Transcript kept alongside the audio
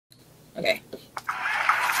Okay.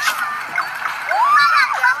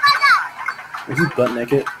 Is he butt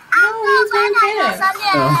naked? No, he's wearing pants.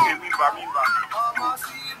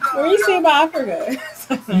 What do you say about Africa?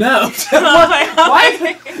 No. What?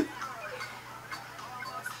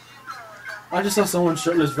 I just saw someone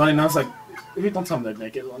shirtless running. And I was like, don't tell me they're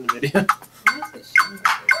naked on the video. Shut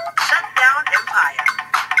down Empire.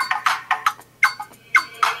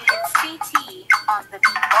 It's CT on the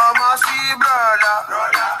beat. See brother,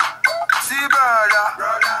 see brother,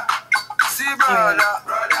 see brother,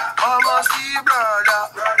 see brother,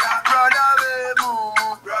 brother we mumu,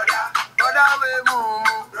 brother we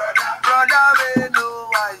mumu, brother we no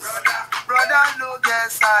wise, brother no get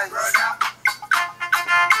size.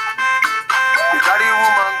 You carry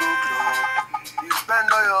woman go club, you spend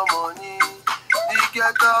all your money. The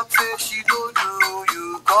girl talk say she don't do, you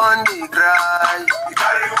can't dey cry. You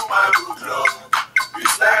carry woman go club, you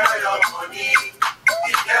spend all your money.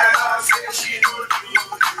 The girl talk say she don't do, you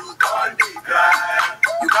can't dey cry.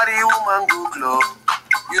 You carry woman go club,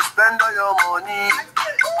 you spend all your money.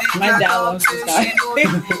 The girl talk say she don't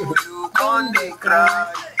do, you can't dey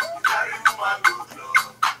cry. You carry woman go club,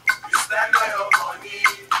 you spend all your money.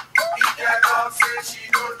 She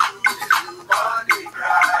don't do you all the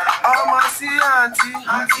cry. Oh, see auntie,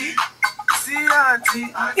 see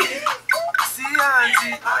auntie, see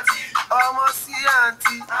auntie, oh, see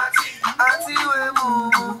auntie, auntie we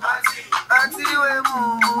mumu, auntie we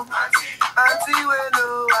mumu, auntie we no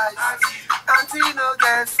eyes, auntie no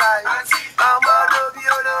get size. Mama do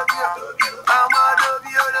bio, mama do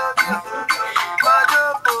bio, mama do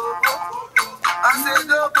bobo, I say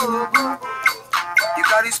do bobo. You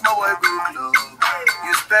carry small boy go club,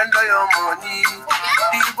 you spend all your money.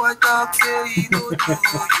 The boy talk say he no do,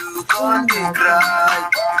 you can't dey cry.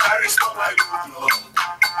 You carry small boy go club,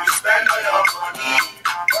 you spend all your money.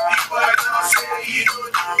 The boy talk say he no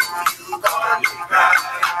do, you can't dey cry.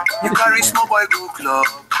 You carry small boy go club,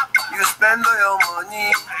 you spend all your money.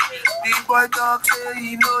 The boy talk say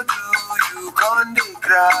he no do, you can't dey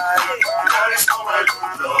cry. You carry small boy go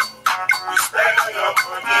club, you spend all your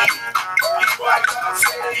money. What I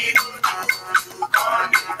say you do, you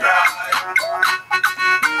can't cry.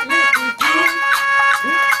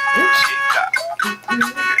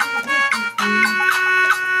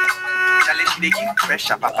 Charlie, she dey give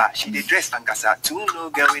pressure, papa. She dey dress and gasa. Too no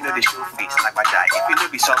girl, we know they show face like my dad. If you know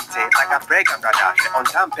be something like a pregnant brother, on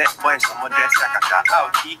time pet boy and some more dress like a dad. Oh,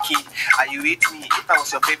 Kiki, are you with me? If I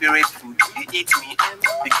was your favorite food, would you eat me?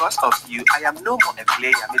 Because of you, I am no more a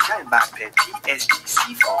player. I'm a giant bad pet. PSG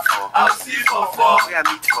C44. I'll C44. Where I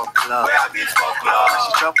meet for club.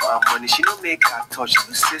 She drop my money, she don't make her touch.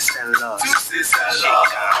 Two sis and love.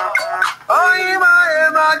 Oh, Ima,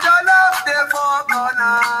 your love, they for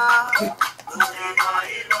corner.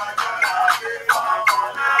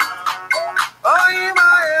 Oh, Ima,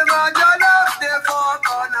 your love, they for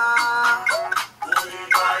corner.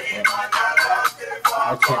 I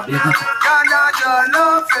can't do that. Ghana, your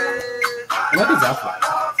love, What is that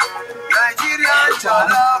Nigeria, your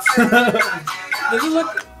love. Does he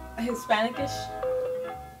look Hispanicish?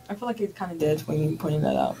 I feel like he kind of did when you pointed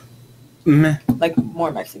that out. Meh. Like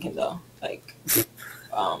more Mexican though. Like,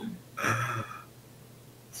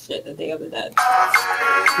 shit, the Day of the Dead.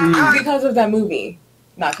 Because of that movie,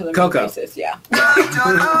 not because of Coco. racist. Yeah.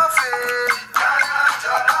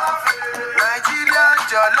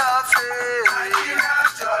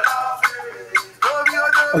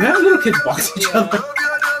 Oh, they have little kids box each other.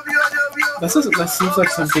 That seems like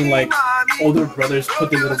something like older brothers put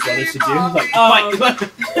their little brothers to do. Like, fight.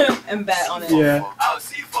 And bet on it. Yeah. I'll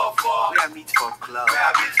see for four. Where I meet for club.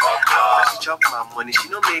 She chop my money, she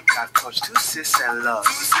don't make her touch. Two sis and love.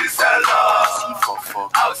 C44.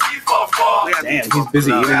 I'll C44. Where I Damn, meet he's for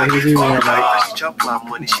busy. club. Even though he's even like, She chop my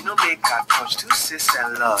money, she don't make her touch. Two sis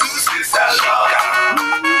and love.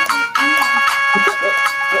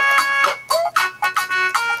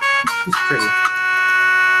 he's pretty.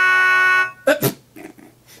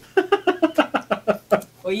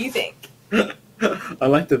 What do you think? I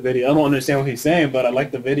like the video. I don't understand what he's saying, but I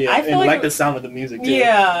like the video I feel and like like the sound of the music too.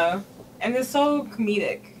 Yeah, and it's so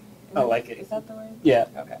comedic. I like it. Is that the word? Yeah,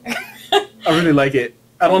 Okay. I really like it.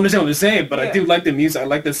 I don't understand what they're saying, but I Yeah. do like the music. I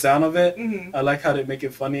like the sound of it. Mm-hmm. I like how they make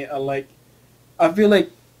it funny. I feel like,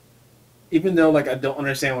 even though like I don't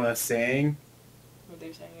understand what I'm saying, What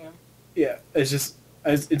they're saying, yeah, it's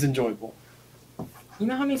enjoyable. You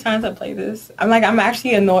know how many times I play this? I'm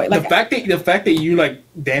actually annoyed. Like the fact that you like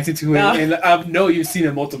dancing to it, No. and I know you've seen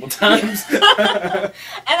it multiple times. And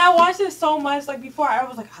I watched it so much. Like before, I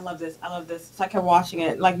was like, I love this. So I kept watching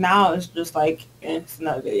it. Like now, it's just like it's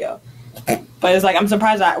another video. But it's like I'm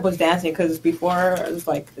surprised I was dancing because before it was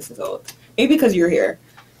like this is old. Maybe because you're here,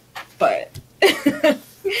 but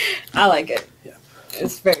I like it. Yeah,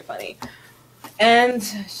 it's very funny. And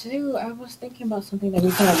shoot, I was thinking about something that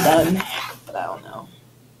we could have done, but I don't know.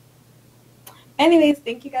 Anyways,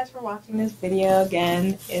 thank you guys for watching this video.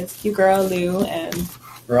 Again, it's your girl Lou, and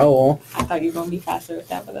roll. I thought you were gonna be faster with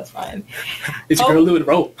that, but that's fine. It's your girl Lou and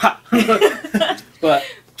roll. Ha! But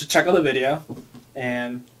just check out the video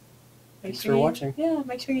and thanks for watching. Yeah,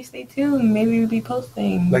 make sure you stay tuned. Maybe we'll be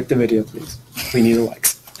posting. Like the video, please. We need the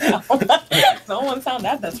likes. No one sound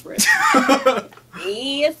that desperate.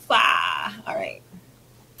 Yes, all right.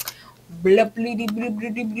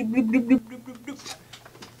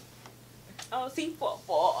 Oh, see, four.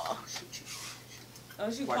 Oh,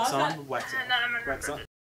 she Wax on, wax on, wax on.